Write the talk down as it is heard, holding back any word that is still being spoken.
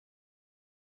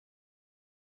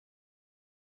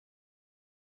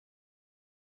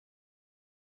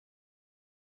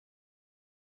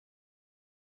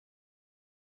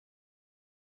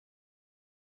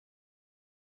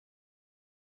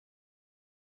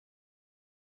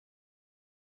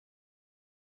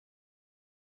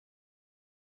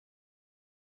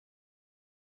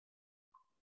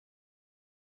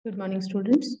Good morning,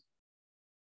 students,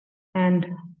 and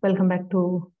welcome back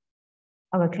to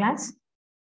our class.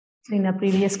 In our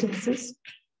previous classes,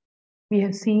 we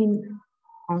have seen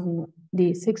on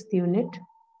the 6th unit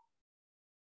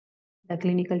the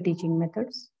clinical teaching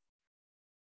methods,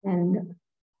 and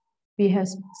we have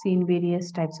seen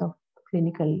various types of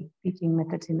clinical teaching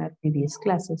methods in our previous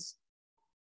classes.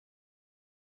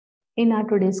 In our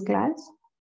today's class,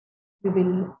 we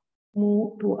will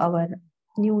move to our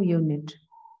new unit,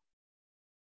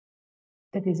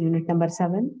 that is unit number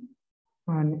 7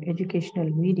 on educational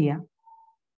media.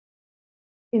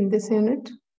 In this unit,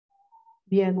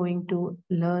 we are going to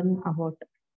learn about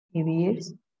AVAs,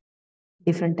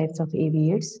 different types of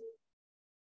AVAs.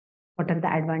 What are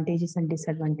the advantages and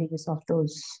disadvantages of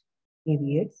those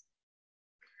AVAs?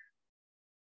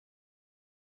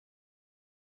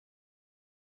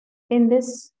 In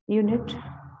this unit,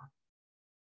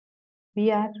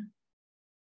 we are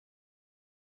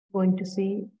going to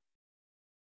see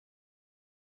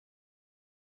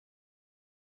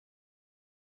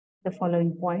the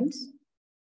following points.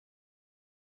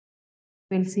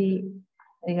 We'll see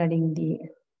regarding the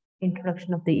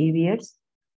introduction of the AVAs.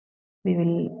 We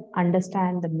will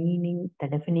understand the meaning, the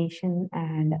definition,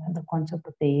 and the concept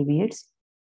of the AVAs.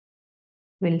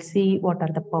 We'll see what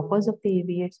are the purpose of the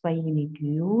AVAs, why you need to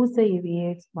use the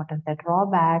AVAs, what are the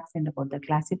drawbacks, and about the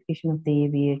classification of the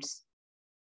AVAs.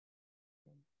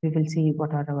 We will see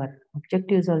what are our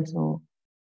objectives also.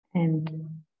 And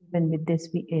even with this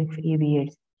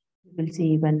AVAs, we will see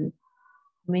even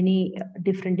many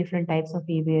different types of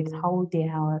AVAs, how they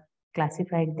are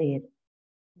classified there.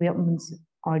 Means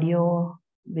audio,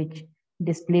 which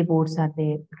display boards are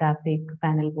there, graphic,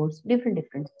 panel boards, different.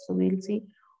 So we'll see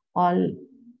all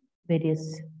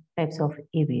various types of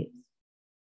AVAs.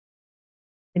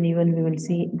 And even we will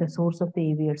see the source of the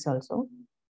AVAs also.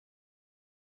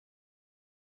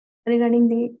 Regarding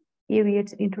the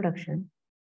AVAs introduction,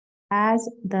 as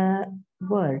the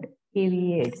word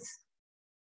AVAs,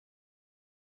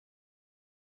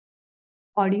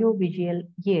 audio visual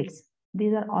aids,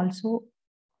 these are also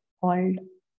called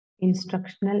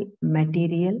instructional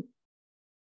material.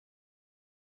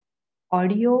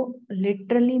 Audio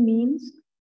literally means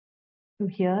to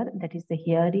hear, that is the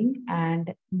hearing,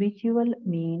 and visual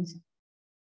means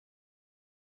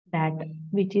that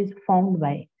which is found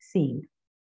by seeing.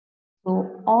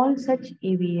 So all such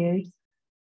AVAs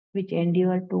which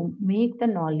endeavor to make the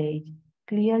knowledge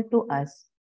clear to us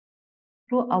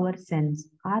through our sense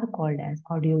are called as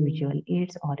audiovisual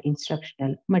aids or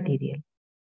instructional material.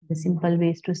 The simple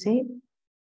ways to say,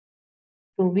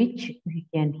 through which we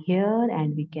can hear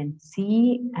and we can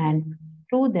see, and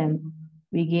through them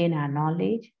we gain our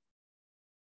knowledge.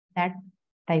 That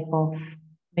type of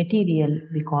material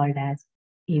we called as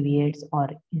AVAs or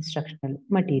instructional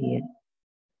material.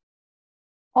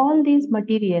 All these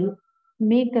material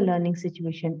make the learning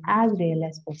situation as real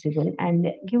as possible and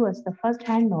give us the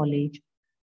first-hand knowledge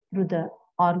through the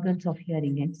organs of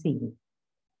hearing and seeing.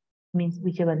 Means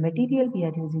whichever material we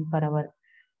are using for our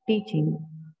teaching,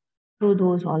 through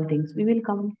those all things, we will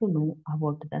come to know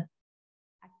about the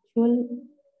actual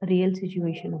real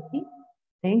situation of the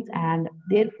things, and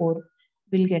therefore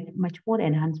will get much more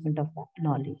enhancement of that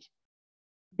knowledge.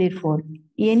 Therefore,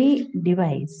 any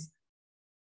device,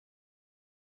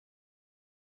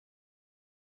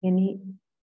 any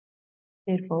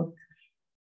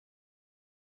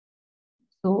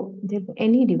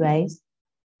device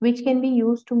which can be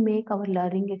used to make our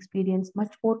learning experience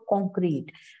much more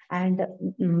concrete, and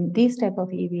these type of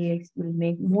AVAs will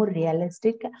make more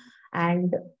realistic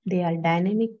and they are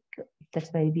dynamic. That's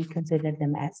why we consider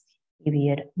them as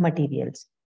AVA materials.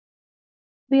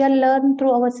 We are learned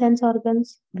through our sense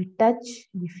organs. We touch,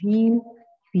 we feel,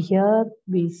 we hear,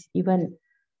 we even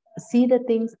see the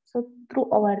things. So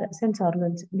through our sense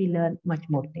organs, we learn much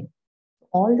more things.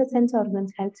 All the sense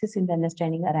organs helps us in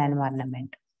understanding our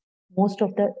environment. Most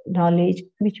of the knowledge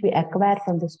which we acquire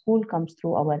from the school comes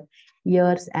through our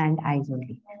ears and eyes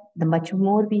only. The much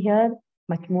more we hear,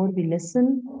 much more we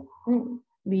listen,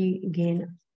 we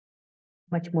gain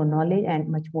much more knowledge, and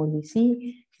much more we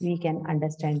see, we can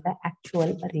understand the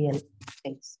actual real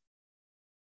things.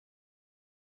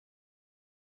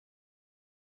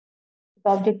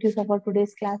 The objectives of our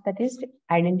today's class, that is to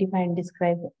identify and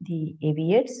describe the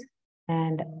AVAs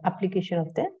and application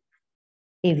of the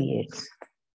AVAs.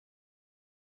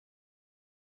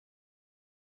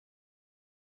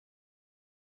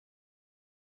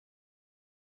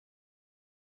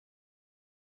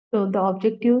 So the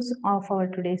objectives of our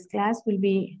today's class will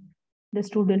be, the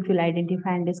student will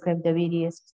identify and describe the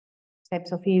various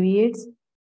types of AVAs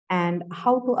and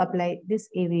how to apply these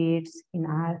AVAs in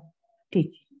our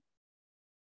teaching.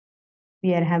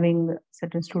 We are having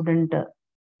certain student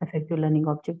effective learning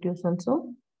objectives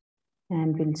also,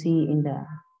 and we'll see in the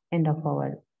end of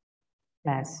our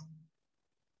class.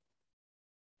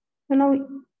 So now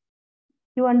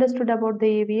you understood about the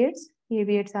AVAs.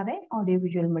 AVAs are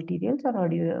audiovisual materials or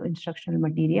audio instructional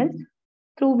materials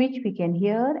through which we can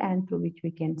hear and through which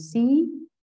we can see.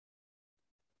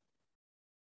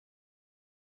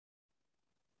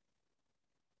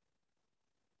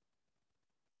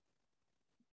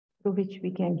 Through which we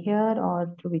can hear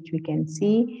or through which we can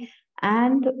see,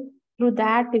 and through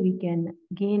that we can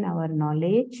gain our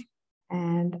knowledge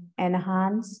and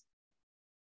enhance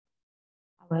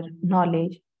our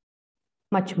knowledge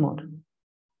much more.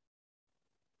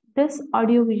 This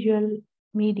audiovisual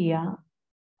media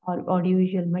or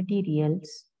audiovisual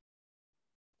materials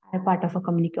are part of a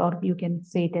or you can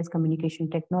say it as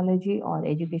communication technology or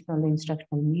educational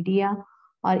instructional media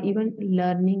or even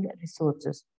learning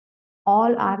resources.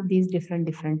 All are these different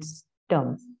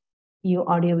terms. You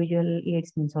audiovisual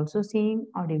aids means also same,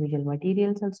 audiovisual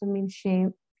materials also means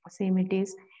same it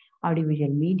is. Audiovisual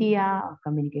media, or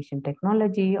communication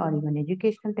technology, or even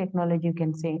educational technology, you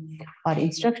can say, or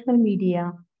instructional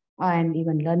media, and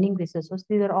even learning resources.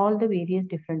 These are all the various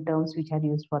different terms which are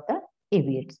used for the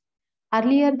AVATs.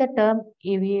 Earlier, the term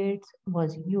AVATs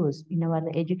was used in our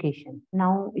education.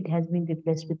 Now it has been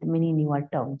replaced with many newer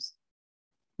terms.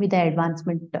 With the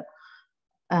advancement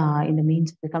in the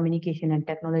means of the communication and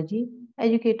technology,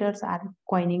 educators are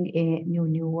coining a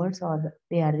new words or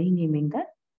they are renaming the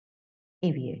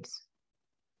AVATs.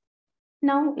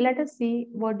 Now let us see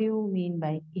what do you mean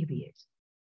by AVATs.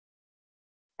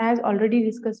 As already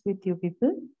discussed with you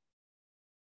people,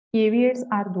 AVATs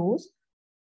are those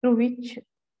through which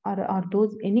are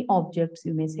those any objects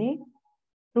you may say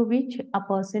through which a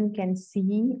person can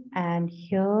see and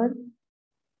hear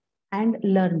and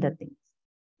learn the things,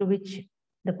 through which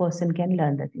the person can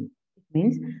learn the things. It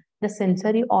means the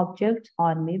sensory objects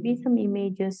or maybe some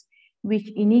images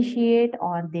which initiate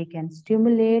or they can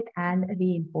stimulate and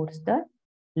reinforce the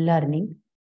learning.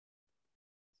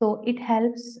 So it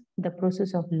helps the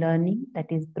process of learning,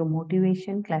 that is through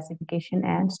motivation, classification,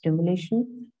 and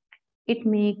stimulation. It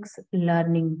makes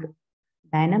learning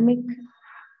dynamic,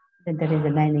 that there is a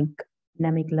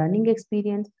dynamic learning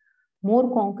experience,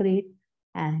 more concrete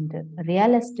and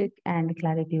realistic, and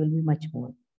clarity will be much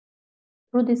more.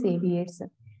 Through this AVATs,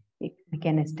 we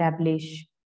can establish,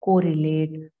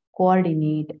 correlate,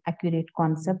 coordinate, accurate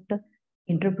concept.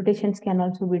 Interpretations can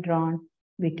also be drawn.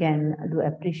 We can do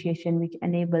appreciation, which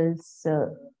enables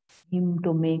him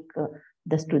to make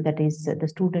the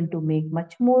student to make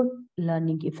much more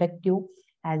learning effective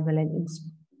as well as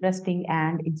interesting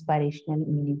and inspirational,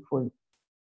 meaningful.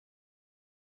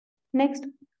 Next,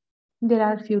 there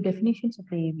are a few definitions of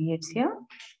the AVATs here.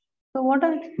 So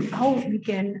how we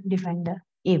can define the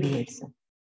AVATs?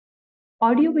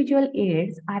 Audiovisual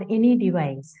aids are any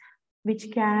device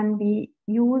which can be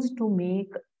used to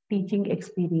make teaching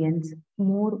experience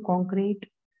more concrete,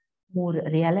 more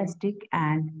realistic,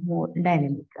 and more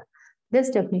dynamic. This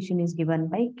definition is given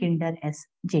by Kinder S.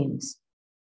 James.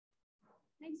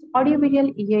 Next,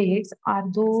 audiovisual aids are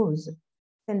those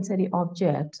sensory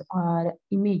objects or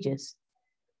images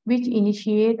which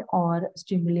initiate or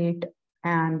stimulate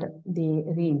and they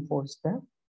reinforce the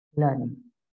learning.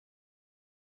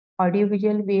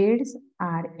 Audiovisual aids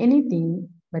are anything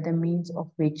by the means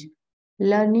of which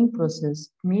learning process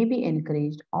may be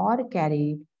encouraged or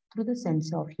carried through the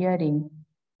sense of hearing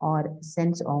or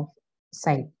sense of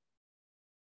sight.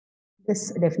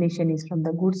 This definition is from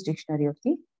the Goods Dictionary of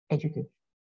the Education.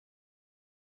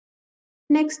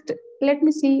 Next, let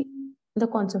me see the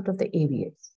concept of the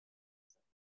AVAs.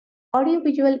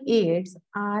 Audiovisual aids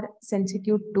are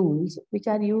sensitive tools which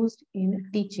are used in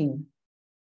teaching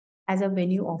as a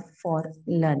venue for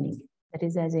learning. That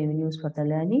is, as avenues for the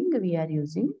learning, we are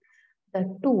using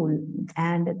the tool,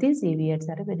 and these AVAs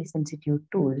are very sensitive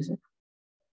tools.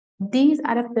 These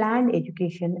are a planned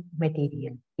education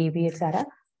material. AVAs are a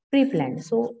pre-planned.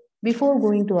 So before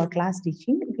going to a class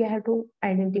teaching, we have to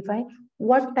identify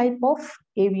what type of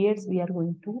AVAs we are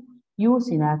going to use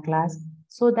in our class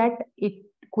so that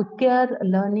quicker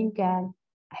learning can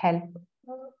help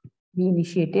be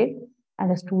initiated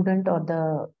and the student or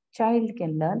the child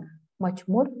can learn much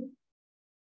more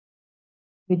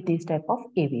with these type of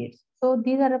AVAs. So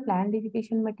these are a planned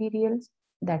education materials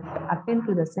that attend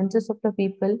to the senses of the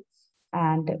people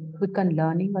and quicken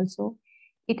learning also.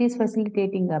 It is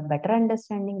facilitating a better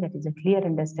understanding, that is a clear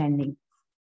understanding.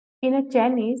 In a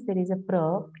Chinese, there is a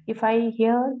proverb, if I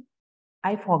hear,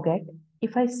 I forget.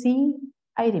 If I see,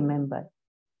 I remember.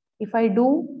 If I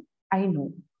do, I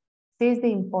know. says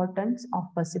the importance of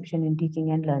perception in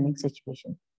teaching and learning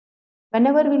situation.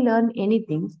 Whenever we learn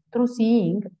anything through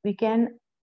seeing, we can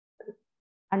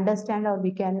understand or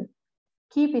we can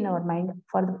keep in our mind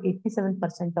for the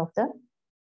 87% of the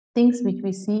things which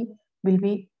we see will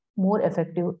be more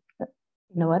effective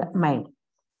in our mind.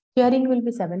 Hearing will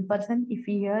be 7%. If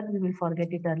we hear, we will forget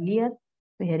it earlier.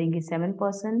 So hearing is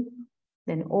 7%.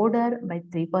 Then odor by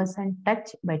 3%,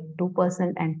 touch by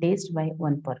 2%, and taste by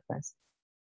 1%.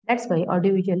 That's why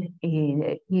audiovisual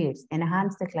aids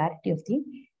enhance the clarity of the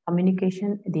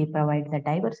communication. They provide the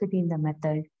diversity in the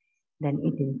method. Then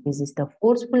it increases the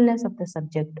forcefulness of the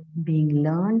subject being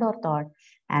learned or taught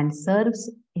and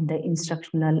serves in the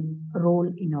instructional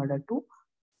role in order to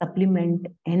supplement,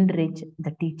 enrich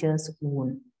the teacher's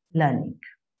own learning.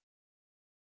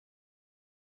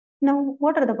 Now,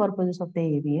 what are the purposes of the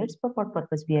AV-aids? For what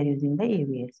purpose we are using the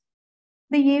AV-aids?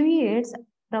 The AV-aids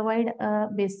provide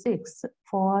basics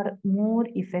for more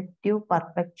effective,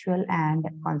 perpetual, and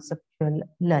conceptual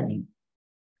learning.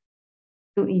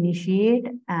 To initiate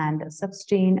and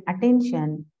sustain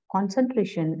attention,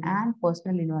 concentration, and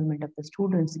personal involvement of the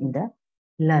students in the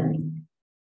learning.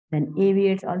 Then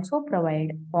AV-aids also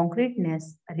provide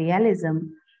concreteness, realism,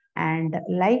 and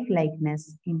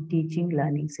lifelikeness in teaching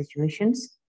learning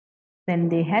situations. Then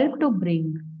they help to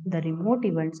bring the remote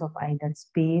events of either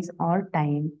space or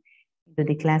time into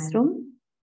the classroom.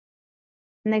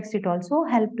 Next, it also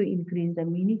helps to increase the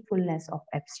meaningfulness of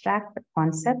abstract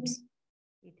concepts.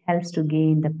 It helps to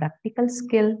gain the practical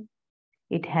skill.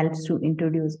 It helps to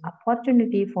introduce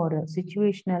opportunity for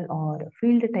situational or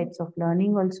field types of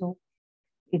learning also.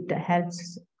 It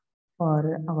helps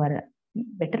for our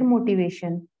better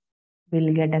motivation.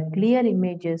 We'll get a clear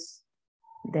images,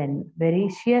 then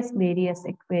various experience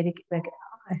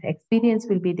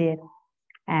will be there,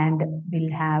 and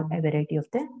we'll have a variety of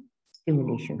the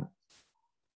stimulation.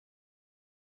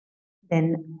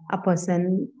 Then a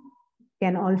person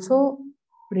can also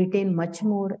retain much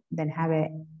more, than have a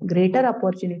greater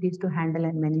opportunities to handle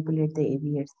and manipulate the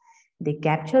AV-aids. They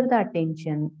capture the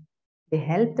attention. They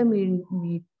help the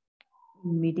meeting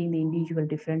the individual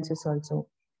differences also.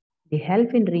 They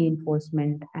help in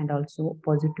reinforcement and also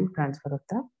positive transfer of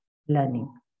the learning.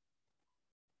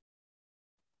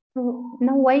 So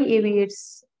now, why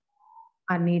AV-aids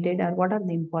are needed, or what are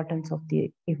the importance of the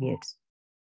AV-aids?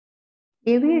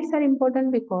 AV-aids are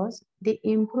important because they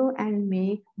improve and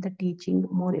make the teaching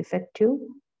more effective,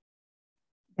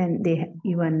 and they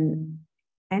even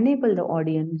enable the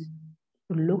audience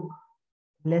to look,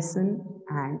 listen,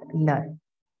 and learn.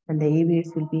 And the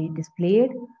AV-aids will be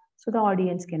displayed so the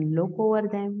audience can look over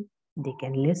them, they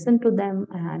can listen to them,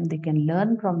 and they can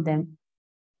learn from them,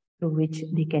 through which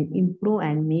they can improve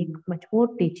and make much more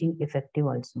teaching effective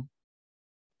also.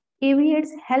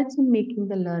 AV-aids helps in making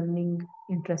the learning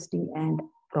interesting and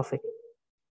profitable.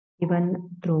 Even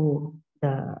through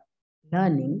the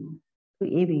learning through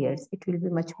AV-aids, it will be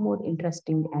much more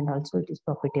interesting and also it is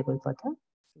profitable for the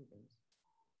students.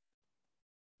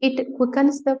 It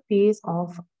quickens the pace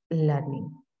of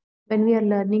learning. When we are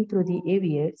learning through the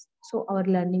AV-aids, so our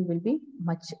learning will be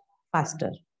much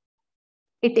faster.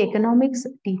 It economics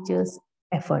teachers'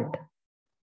 effort.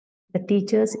 The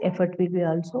teacher's effort will be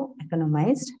also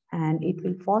economized, and it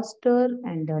will foster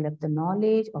and develop the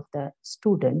knowledge of the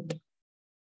student.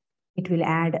 It will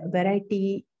add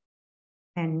variety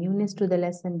and newness to the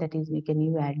lesson. That is, we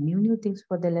can add new things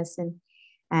for the lesson,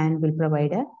 and will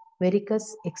provide a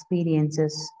various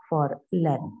experiences for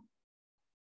learning.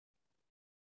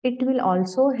 It will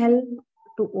also help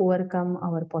to overcome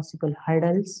our possible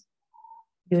hurdles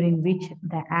during which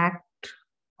the act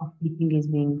of teaching is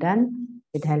being done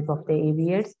with help of the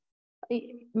AV-aids.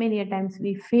 Many times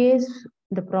we face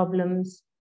the problems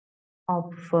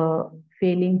of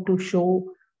failing to show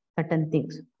certain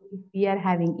things. If we are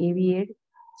having AV-aid,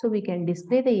 so we can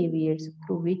display the AV-aids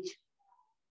through which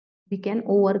we can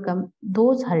overcome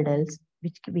those hurdles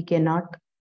which we cannot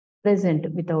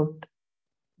present without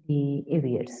the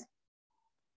AV-aids.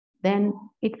 Then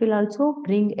it will also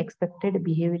bring expected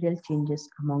behavioral changes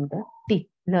among the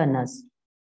learners.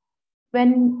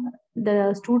 When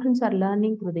the students are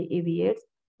learning through the AV-aids,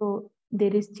 so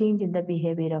there is change in the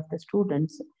behavior of the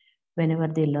students whenever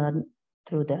they learn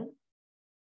through the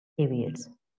AV-aids.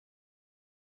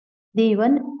 They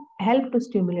even help to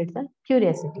stimulate the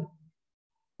curiosity.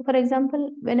 For example,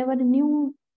 whenever a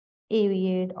new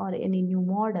AV-aid or any new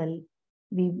model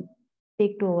we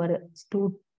take to our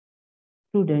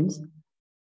students,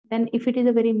 then if it is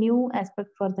a very new aspect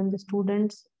for them, the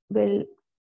students will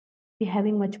be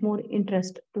having much more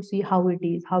interest to see how it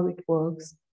is, how it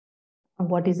works, and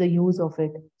what is the use of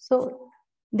it. So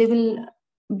they will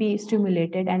be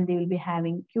stimulated and they will be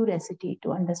having curiosity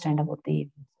to understand about the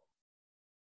events.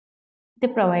 They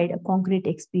provide a concrete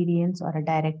experience or a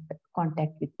direct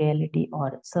contact with reality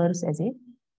or serves as a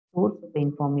source of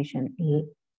information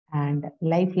and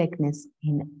lifelikeness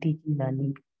in teaching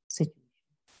learning situation.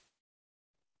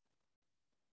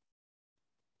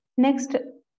 Next,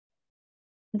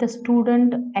 the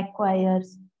student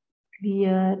acquires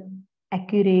clear,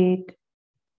 accurate,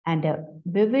 and a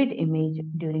vivid image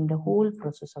during the whole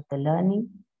process of the learning,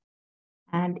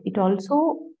 and it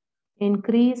also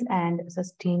increase and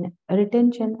sustain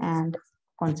retention and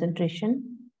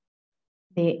concentration.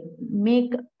 They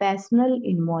make personal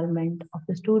involvement of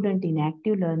the student in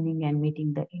active learning and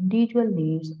meeting the individual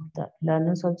needs of the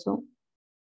learners also.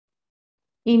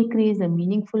 Increase the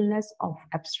meaningfulness of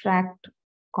abstract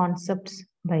concepts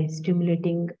by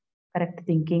stimulating correct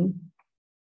thinking.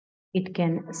 It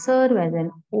can serve as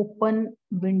an open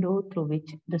window through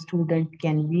which the student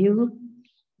can view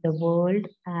the world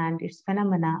and its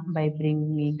phenomena by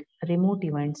bringing remote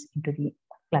events into the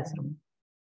classroom.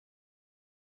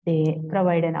 They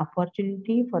provide an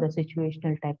opportunity for a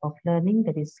situational type of learning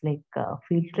that is like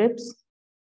field trips.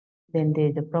 Then there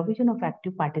is the provision of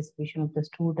active participation of the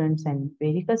students and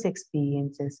various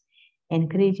experiences,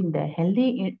 encouraging the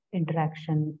healthy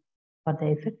interaction for the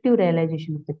effective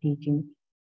realization of the teaching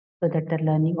so that the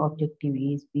learning objective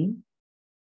is being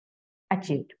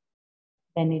achieved.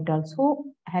 Then it also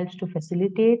helps to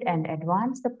facilitate and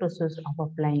advance the process of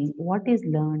applying what is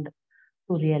learned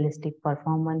to realistic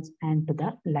performance and to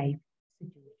the life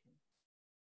situation.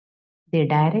 They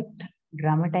direct,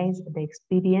 dramatize the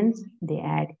experience, they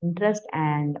add interest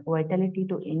and vitality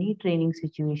to any training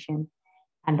situation,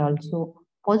 and also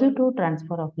positive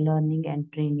transfer of learning and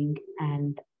training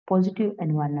and positive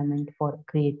environment for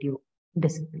creative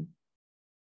discipline.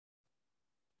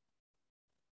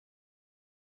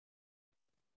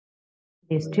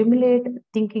 They stimulate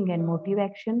thinking and motive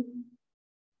action.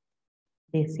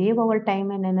 They save our time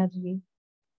and energy.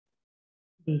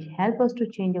 They help us to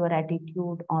change our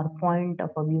attitude or point of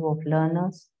view of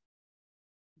learners.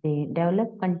 They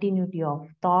develop continuity of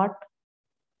thought,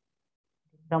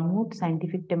 promote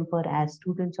scientific temper as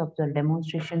students observe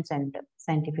demonstrations and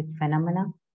scientific phenomena.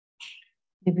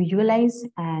 They visualize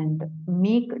and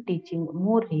make teaching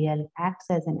more real, acts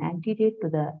as an antidote to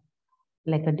the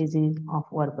like a disease of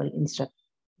verbal instruction.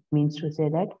 It means to say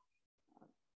that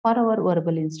for our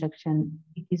verbal instruction,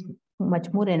 it is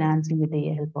much more enhancing with the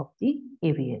help of the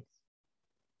AVS.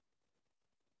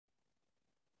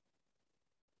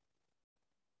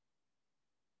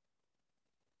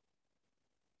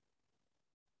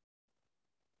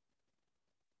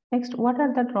 Next, what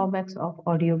are the drawbacks of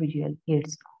audiovisual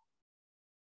aids?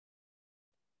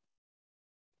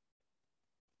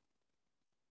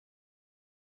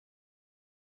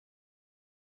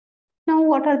 Now,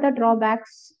 what are the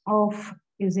drawbacks of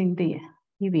using the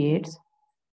AV aids?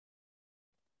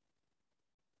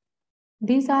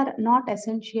 These are not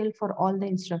essential for all the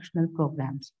instructional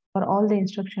programs. For all the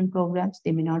instruction programs,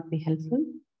 they may not be helpful.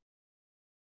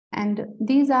 And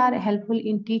these are helpful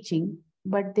in teaching,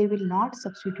 but they will not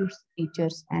substitute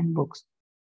teachers and books.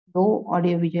 Though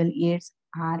audiovisual aids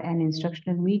are an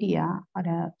instructional media or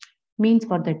a means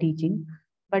for the teaching,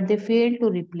 but they fail to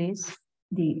replace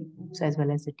the books as well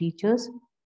as the teachers.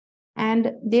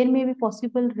 And there may be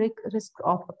possible risk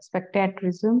of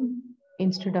spectatorism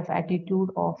instead of attitude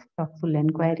of thoughtful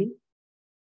inquiry.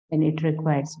 And it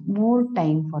requires more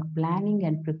time for planning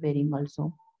and preparing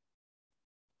also.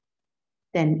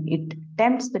 Then it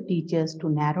tempts the teachers to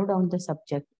narrow down the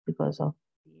subject because of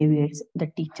behaviors. The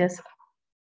teachers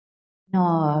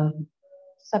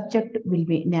subject will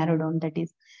be narrowed down. That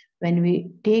is, when we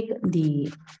take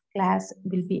the class,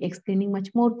 we'll be explaining much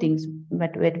more things.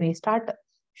 But when we start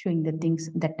showing the things,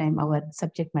 that time our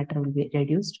subject matter will be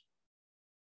reduced.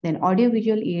 Then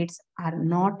audiovisual aids are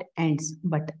not ends,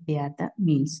 but they are the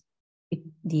means.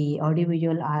 The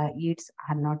audiovisual aids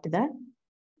are not the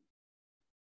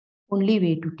only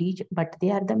way to teach, but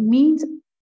they are the means.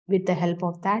 With the help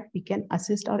of that, we can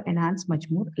assist or enhance much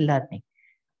more learning.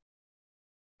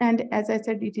 And as I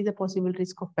said, it is a possible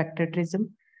risk of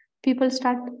spectatorism. People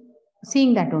start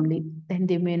seeing that only, then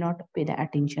they may not pay the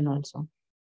attention also.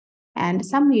 And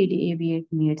some AV8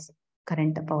 needs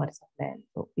current power supply.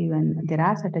 So even there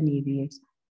are certain AV8s,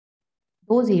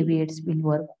 those AV8s will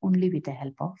work only with the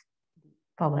help of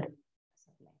power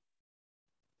supply.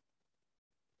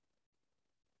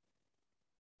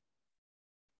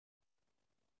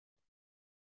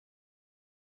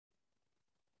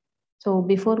 So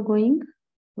before going,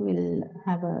 we'll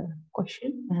have a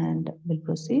question and we'll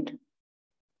proceed.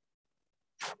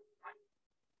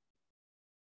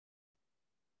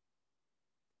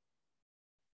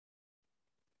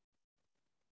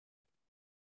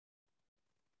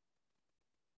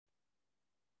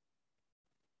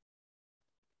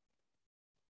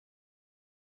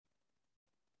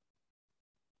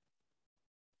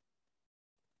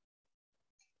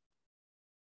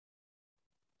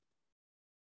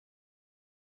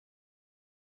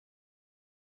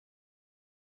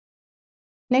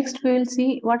 Next, we will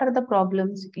see what are the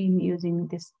problems in using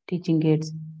this teaching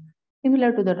aids.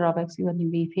 Similar to the drawbacks, even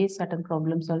we face certain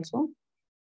problems also.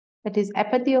 That is,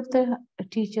 apathy of the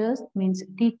teachers means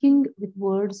teaching with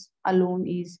words alone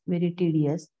is very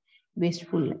tedious,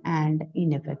 wasteful, and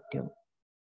ineffective.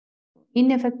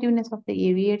 Ineffectiveness of the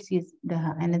aviates is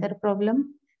another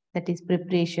problem. That is,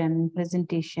 preparation,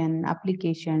 presentation,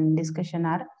 application, discussion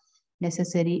are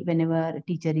necessary whenever a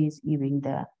teacher is using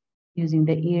the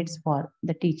aids for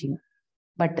the teaching.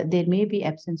 But there may be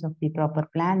absence of the proper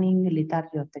planning,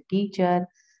 lethargy of the teacher.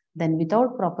 Then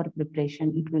without proper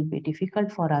preparation, it will be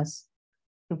difficult for us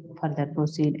to further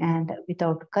proceed, and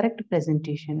without correct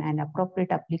presentation and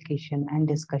appropriate application and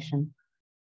discussion,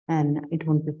 and it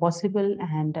won't be possible,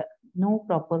 and no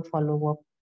proper follow-up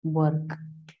work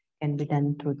can be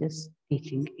done through this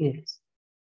teaching aids.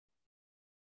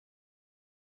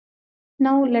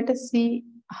 Now let us see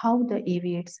how the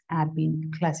aviates are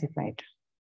being classified.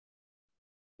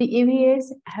 The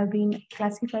aviates have been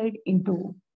classified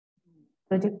into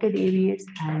projected aviates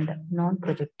and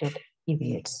non-projected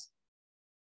aviates.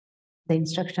 The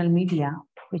instructional media,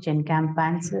 which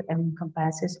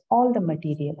encompasses all the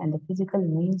material and the physical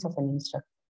means of an instruction,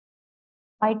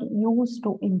 might use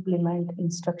to implement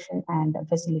instruction and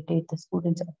facilitate the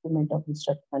students' achievement of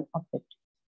instructional objectives.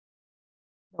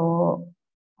 So,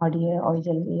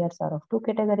 audiovisual aids are of two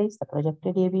categories: the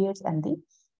projected aviates and the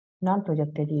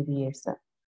non-projected aviates.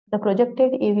 The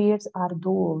projected aviates are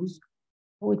those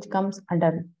which comes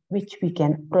under which we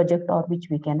can project or which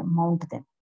we can mount them.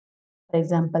 For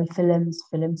example, films,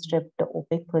 film strip,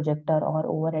 opaque projector or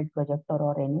overhead projector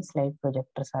or any slide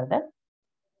projectors are the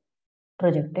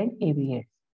projected aviates.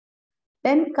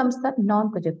 Then comes the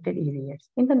non-projected aviates.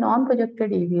 In the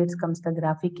non-projected aviates comes the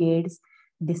graphic aids,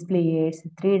 display aids,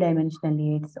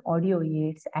 three-dimensional aids, audio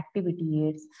aids, activity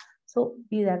aids. So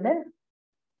these are the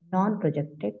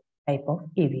non-projected type of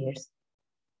aviates.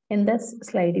 In this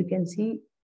slide, you can see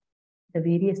the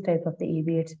various type of the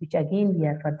aviates, which again we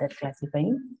are further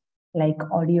classifying. Like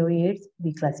audio aids,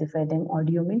 we classify them.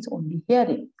 Audio means only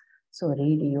hearing. So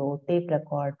radio, tape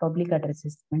record, public address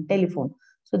system, telephone.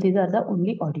 So these are the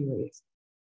only audio aids.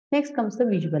 Next comes the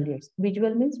visual aids.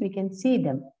 Visual means we can see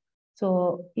them.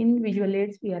 So in visual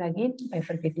aids, we are again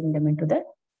bifurcating them into the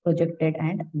projected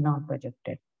and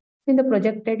non-projected. In the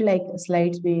projected, like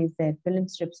slides is there, film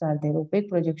strips are there, opaque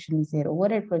projection is there,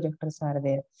 overhead projectors are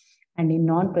there. And in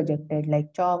non-projected,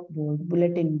 like chalkboard,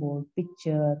 bulletin board,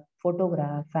 picture,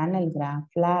 photograph, panel graph,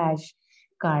 flash,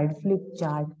 card, flip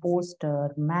chart,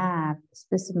 poster, map,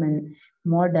 specimen,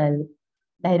 model,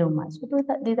 diorama. So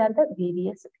these are the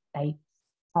various types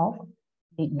of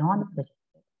the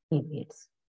non-projected aids.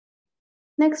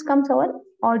 Next comes our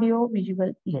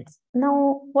audio-visual aids.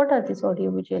 Now, what are these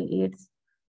audio-visual aids?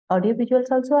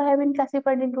 Audio-visuals also have been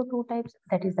classified into two types,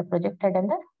 that is the projected and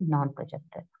the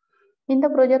non-projected. In the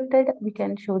projected, we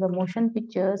can show the motion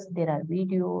pictures, there are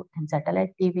video and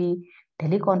satellite TV,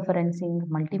 teleconferencing,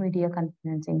 multimedia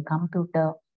conferencing,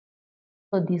 computer.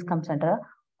 So these comes under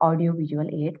audio-visual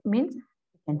aid, means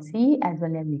we can see as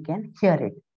well as we can hear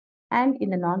it. And in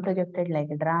the non-projected, like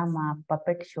drama,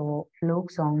 puppet show, folk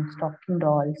songs, talking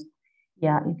dolls,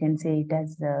 yeah, you can say it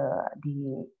as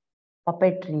the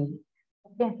puppetry.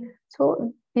 Okay,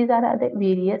 so these are the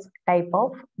various type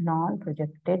of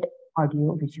non-projected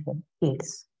audio-visual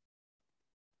aids.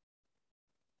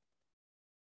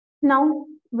 Now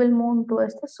we'll move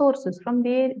towards the sources from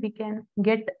where we can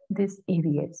get these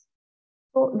AVAs.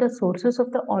 So the sources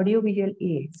of the audio-visual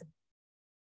aids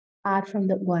are from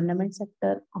the government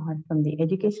sector or from the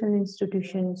educational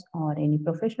institutions or any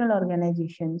professional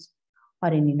organizations or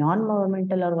any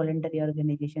non-governmental or voluntary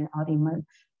organization or even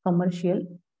commercial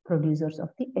producers of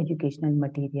the educational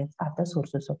materials are the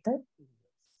sources of the.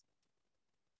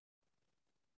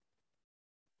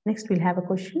 Next, we'll have a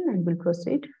question and we'll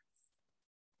proceed.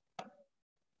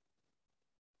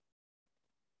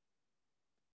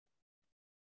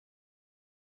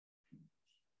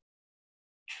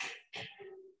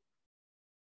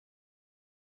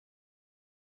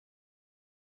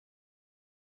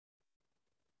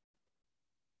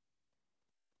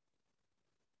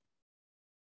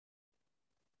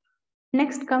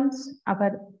 Next comes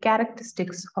our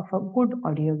characteristics of a good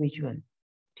audio-visual.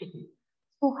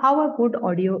 So how a good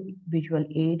audio-visual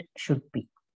aid should be.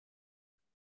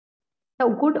 A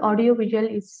good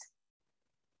audio-visual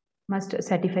must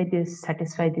satisfy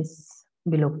this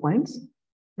below points.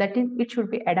 That is, it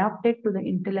should be adapted to the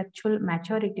intellectual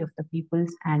maturity of the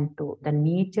peoples and to the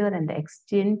nature and the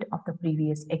extent of the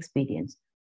previous experience.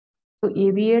 So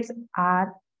AVAs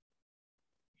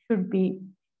should be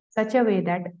such a way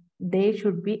that they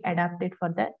should be adapted for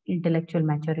the intellectual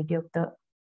maturity of the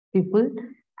people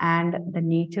and the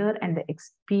nature and the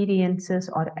experiences,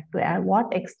 or to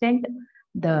what extent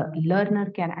the learner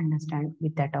can understand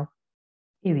with that of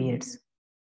aviates.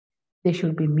 They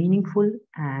should be meaningful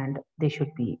and they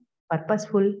should be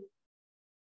purposeful.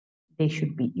 They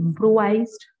should be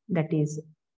improvised. That is,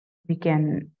 we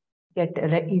can get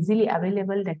easily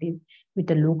available. That is, with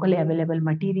the locally available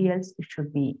materials, it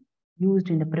should be used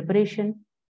in the preparation.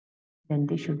 Then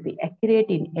they should be accurate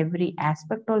in every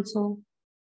aspect also.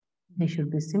 They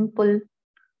should be simple,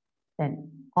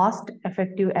 then cost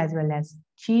effective as well as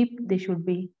cheap they should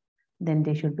be. Then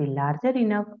they should be larger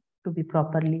enough to be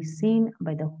properly seen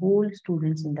by the whole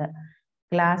students in the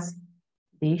class.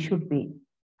 They should be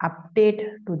update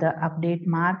to the update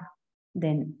mark.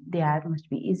 Then they are must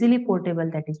be easily portable.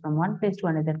 That is, from one place to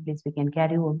another place we can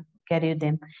carry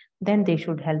them. Then they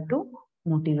should help to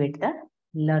motivate the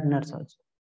learners also.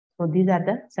 So these are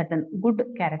the certain good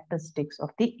characteristics of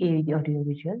the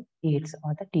audiovisual aids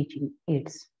or the teaching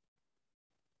aids.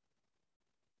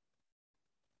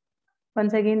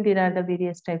 Once again, there are the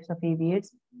various types of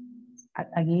AV-aids.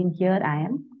 Again, here I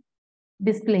am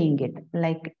displaying it.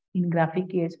 Like in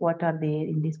graphic aids, what are there?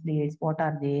 In display aids, what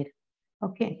are there?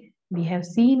 Okay, we have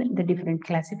seen the different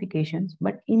classifications,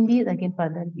 but in these again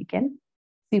further we can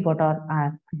see what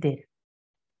are there.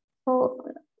 So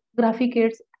graphic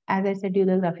aids, as I said,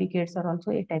 the graphic aids are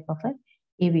also a type of a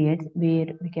AV-aids where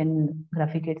we can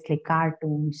graphic aids like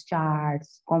cartoons,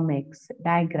 charts, comics,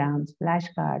 diagrams,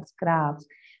 flashcards, graphs,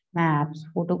 maps,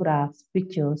 photographs,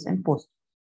 pictures, and posters.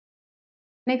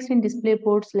 Next, in display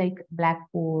boards like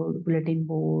blackboard, bulletin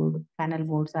board, panel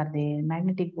boards are there,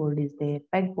 magnetic board is there,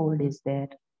 pegboard is there.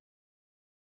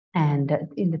 And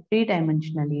in the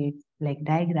three-dimensional aids like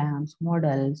diagrams,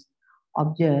 models,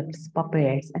 objects,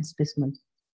 puppets, and specimens.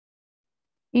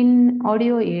 In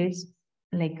audio aids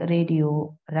like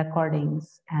radio,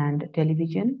 recordings, and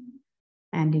television,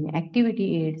 and in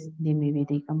activity aids, they may be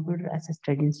the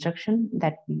computer-assisted instruction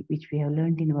which we have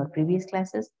learned in our previous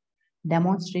classes,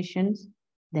 demonstrations,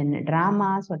 then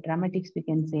dramas or dramatics, we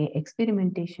can say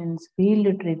experimentations,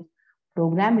 field trips,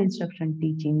 program instruction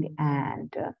teaching,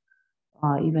 and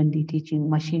even the teaching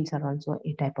machines are also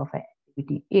a type of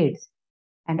activity aids.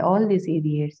 And all these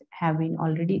aids have been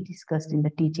already discussed in the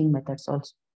teaching methods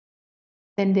also.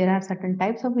 Then there are certain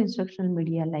types of instructional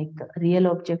media like real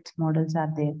objects models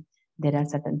are there. There are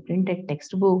certain printed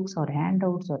textbooks or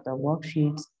handouts or the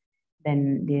worksheets.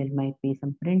 Then there might be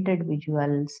some printed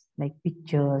visuals like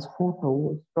pictures,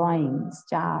 photos, drawings,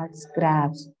 charts,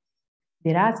 graphs.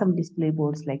 There are some display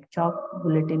boards like chalk,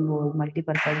 bulletin board,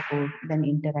 multi-purpose board, then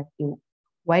interactive.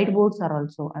 Whiteboards are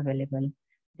also available.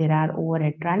 There are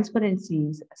overhead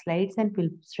transparencies, slides and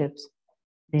film strips.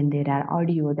 Then there are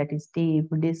audio, that is tape,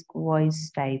 disc,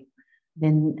 voice type.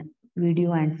 Then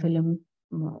video and film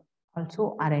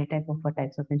also are a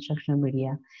types of instructional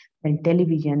media. Then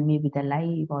television, maybe the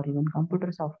live or even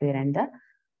computer software and the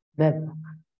web.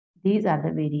 These are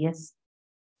the various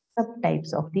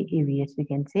subtypes of the AVs. We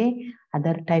can say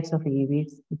other types of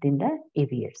AVs within the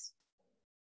AVs.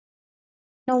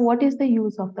 Now, what is the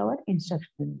use of our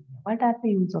instructional media? What are the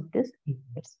use of this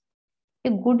AVs?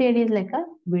 A good aid is like a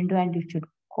window and it should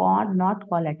not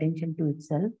call attention to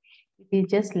itself. It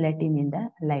is just letting in the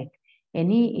light.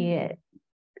 Any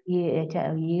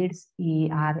aids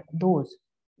are those.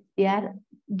 They are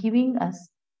giving us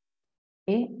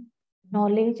a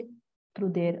knowledge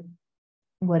through their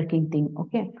working thing,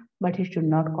 okay? But it should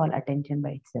not call attention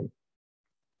by itself.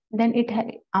 Then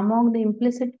among the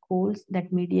implicit goals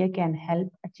that media can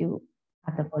help achieve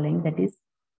are the following, that is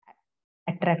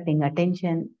attracting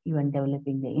attention, even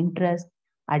developing the interest,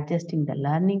 adjusting the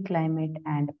learning climate,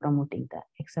 and promoting the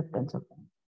acceptance of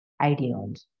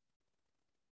ideas.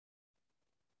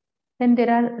 Then there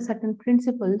are certain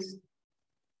principles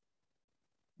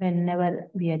whenever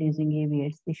we are using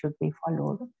AVs, they should be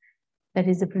followed. That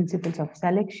is the principles of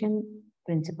selection,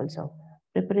 principles of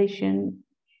preparation,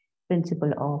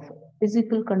 principle of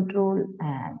physical control,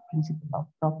 and principle of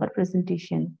proper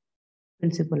presentation,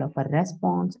 principle of a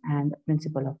response, and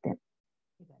principle of them.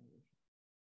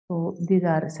 So these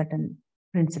are certain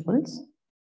principles.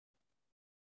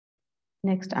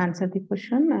 Next, answer the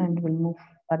question and we'll move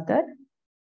further.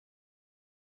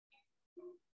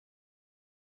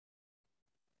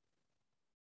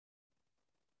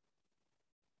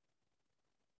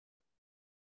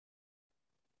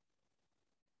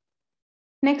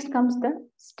 Next comes the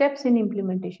steps in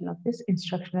implementation of this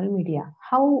instructional media.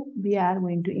 How we are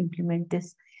going to implement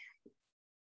this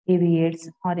AVs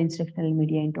or instructional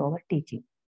media into our teaching.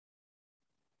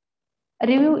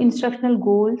 Review instructional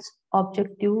goals,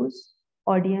 objectives,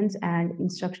 audience, and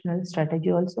instructional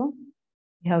strategy also.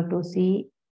 You have to see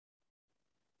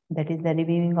That is the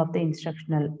reviewing of the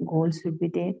instructional goals should be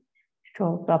there,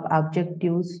 short of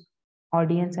objectives,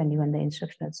 audience, and even the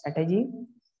instructional strategy.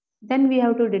 Then we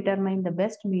have to determine the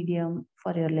best medium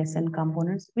for your lesson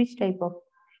components, which type of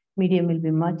medium will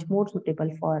be much more suitable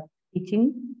for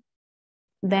teaching.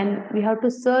 Then we have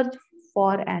to search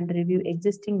for and review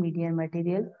existing media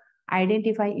material,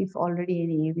 identify if already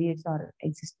any AVAs are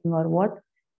existing or what,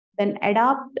 then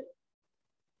adapt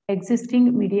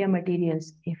existing media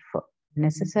materials if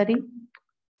necessary.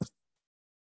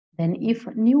 Then if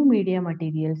new media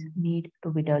materials need to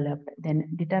be developed, then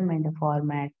determine the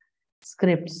format,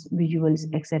 scripts, visuals,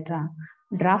 etc.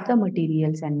 Draft the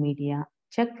materials and media,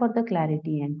 check for the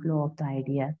clarity and flow of the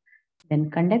idea, then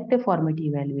conduct a format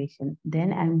evaluation,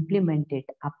 then implement it,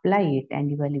 apply it,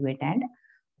 and evaluate and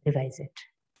revise it.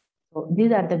 So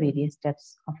these are the various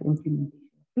steps of implementation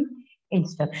of the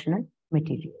instructional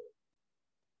material.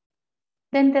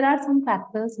 Then there are some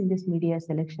factors in this media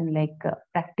selection like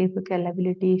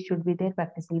practicability should be there,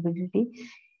 practicability.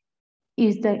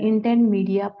 Is the intent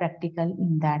media practical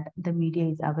in that the media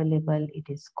is available, it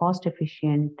is cost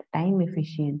efficient, time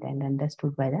efficient, and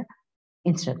understood by the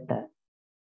instructor.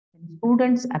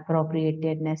 Students'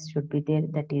 appropriateness should be there,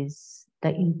 that is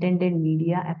the intended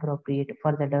media appropriate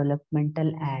for the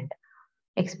developmental and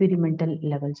experimental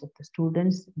levels of the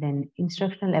students. Then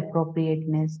instructional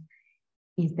appropriateness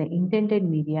is the intended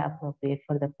media appropriate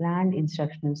for the planned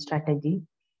instructional strategy.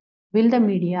 Will the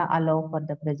media allow for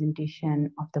the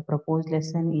presentation of the proposed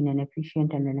lesson in an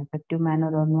efficient and an effective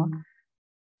manner or not?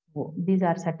 So these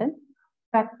are certain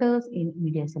factors in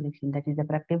media selection, that is the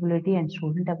practicability and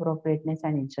student appropriateness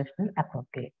and instructional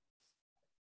appropriate.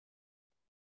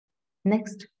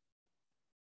 Next,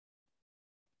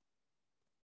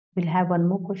 we'll have one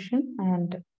more question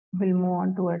and we'll move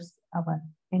on towards our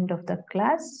end of the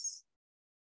class.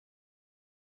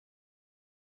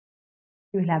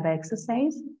 You will have an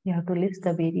exercise. You have to list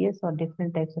the various or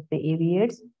different types of the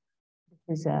AVAs.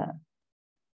 This is a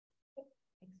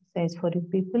exercise for you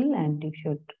people and you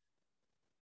should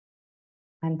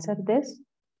answer this.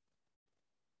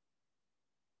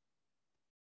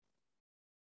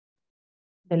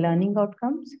 The learning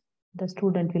outcomes, the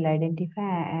student will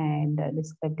identify and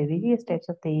describe the various types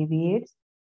of the AVAs.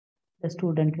 The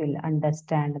student will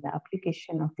understand the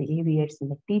application of the AVAs in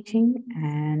the teaching,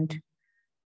 and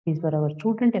these were our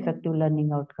student effective learning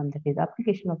outcome, that is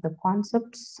application of the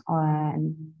concepts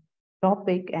and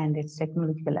topic and its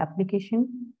technological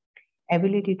application,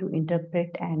 ability to interpret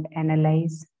and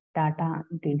analyze data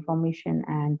into information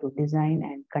and to design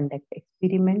and conduct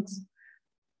experiments,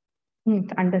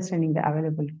 understanding the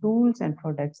available tools and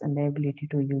products and the ability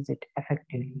to use it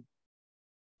effectively,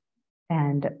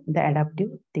 and the adaptive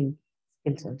thinking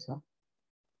skills also.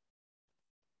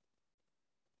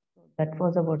 That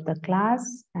was about the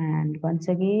class, and once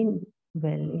again,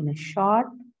 well, in a short,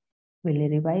 we'll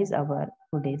revise our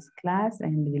today's class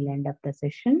and we'll end up the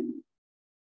session.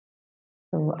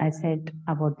 So I said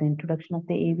about the introduction of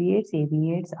the AVAs.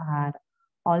 AVAs are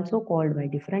also called by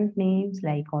different names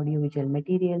like audiovisual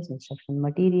materials, instructional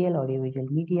material, audiovisual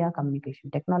media,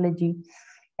 communication technology,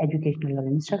 educational or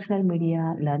instructional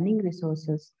media, learning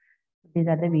resources. These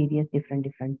are the various different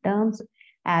terms,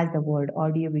 as the word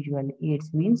audiovisual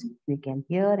aids means we can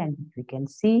hear and we can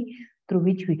see, through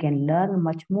which we can learn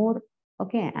much more.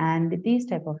 Okay, and these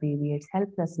type of AVAs help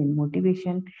us in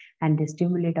motivation and they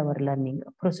stimulate our learning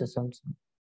process also.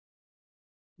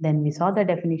 Then we saw the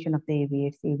definition of the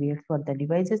AVAs. AVAs were the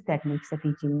devices that makes the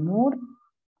teaching more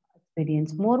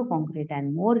experience, more concrete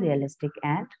and more realistic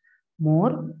and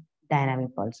more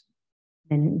dynamic also.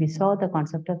 Then we saw the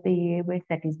concept of the AVAs,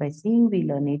 that is by seeing we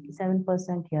learn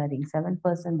 87%, hearing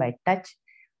 7%, by touch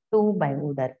 2%, by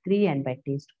odor 3%, and by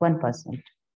taste 1%.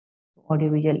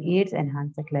 Audiovisual aids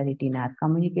enhance the clarity in our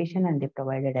communication and they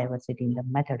provide a diversity in the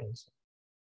method also.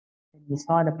 We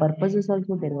saw the purposes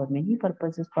also. There were many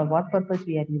purposes. For what purpose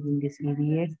we are using this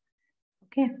AVAs.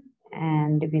 Okay,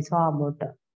 and we saw about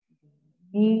the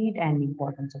need and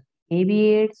importance of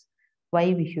AVAs,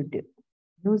 why we should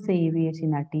use the AVAs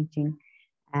in our teaching,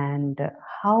 and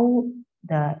how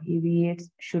the AVAs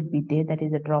should be there. That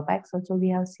is the drawbacks also we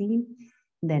have seen.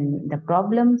 Then the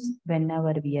problems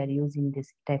whenever we are using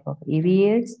this type of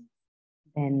AVAs.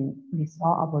 Then we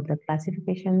saw about the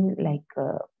classification, like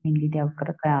mainly they are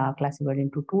classified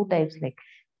into two types, like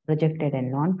projected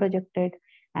and non-projected,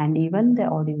 and even the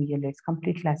audiovisual aids.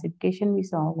 Complete classification we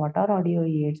saw what are audio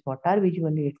aids, what are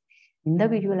visual aids. In the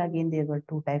visual again there were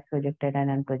two types, projected and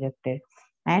unprojected,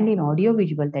 and in audio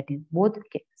visual, that is both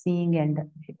seeing and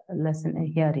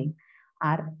hearing,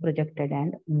 are projected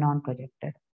and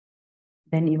non-projected.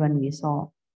 Then even we saw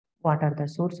what are the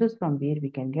sources from where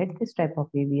we can get this type of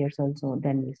AVAs also.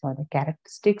 Then we saw the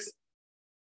characteristics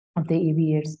of the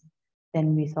AVAs.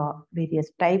 Then we saw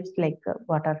various types like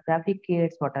what are graphic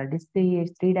aids, what are display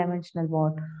aids, three-dimensional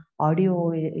what,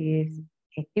 audio aids,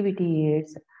 activity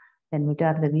aids. Then what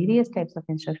are the various types of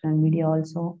instructional media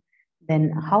also.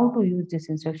 Then how to use this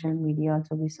instructional media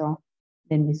also we saw.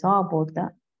 Then we saw about the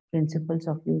principles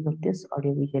of use of this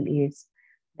audiovisual aids.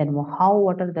 Then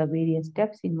what are the various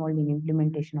steps involved in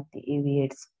implementation of the AV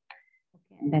aids.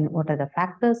 And then what are the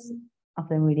factors of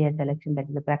the media selection, that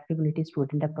is the practicability,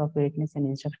 student appropriateness, and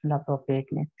instructional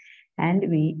appropriateness. And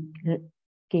we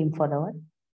came for our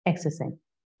exercise.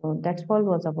 So that's all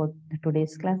was about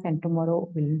today's class, and tomorrow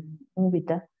we'll move with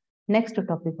the next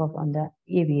topic of on the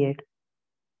AV8.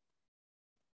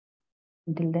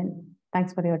 Until then,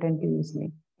 thanks for your attentive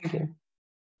listening. Thank you.